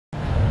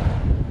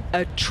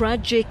A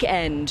tragic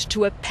end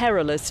to a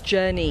perilous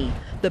journey.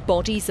 The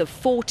bodies of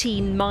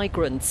 14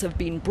 migrants have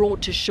been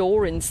brought to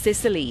shore in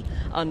Sicily,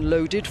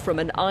 unloaded from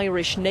an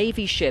Irish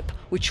Navy ship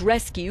which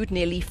rescued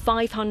nearly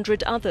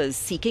 500 others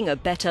seeking a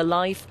better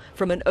life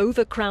from an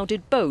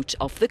overcrowded boat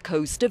off the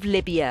coast of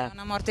Libya.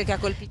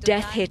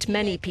 Death hit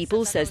many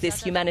people, says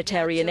this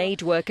humanitarian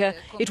aid worker.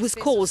 It was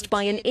caused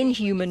by an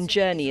inhuman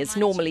journey, as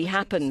normally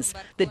happens.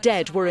 The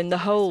dead were in the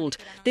hold.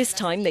 This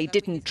time they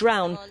didn't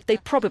drown. They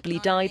probably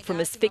died from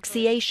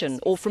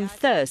asphyxiation or from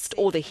thirst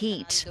or the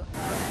heat.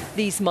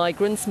 These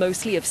migrants,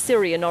 mostly of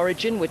Syrian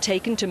origin, were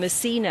taken to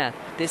Messina.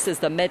 This as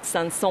the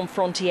Medecins Sans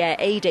Frontieres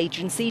aid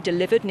agency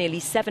delivered nearly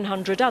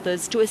 700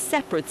 others to a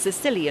separate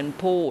Sicilian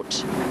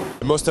port.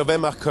 Most of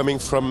them are coming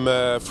from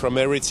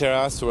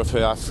Eritrea, so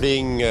they are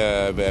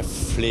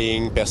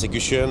fleeing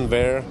persecution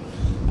there.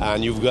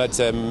 And you've got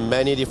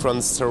many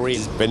different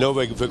stories. They know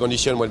the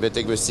condition when they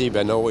take the sea.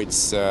 They know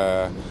it's,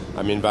 they're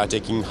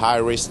taking high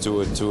risk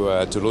to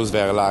lose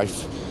their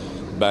life.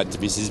 But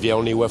this is the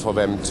only way for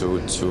them to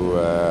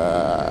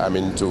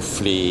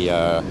flee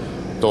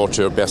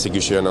torture,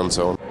 persecution and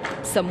so on.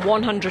 Some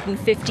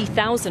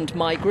 150,000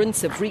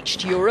 migrants have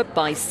reached Europe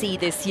by sea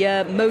this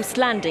year, most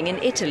landing in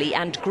Italy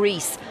and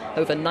Greece.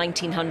 Over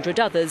 1,900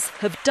 others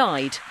have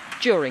died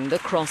during the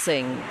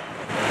crossing.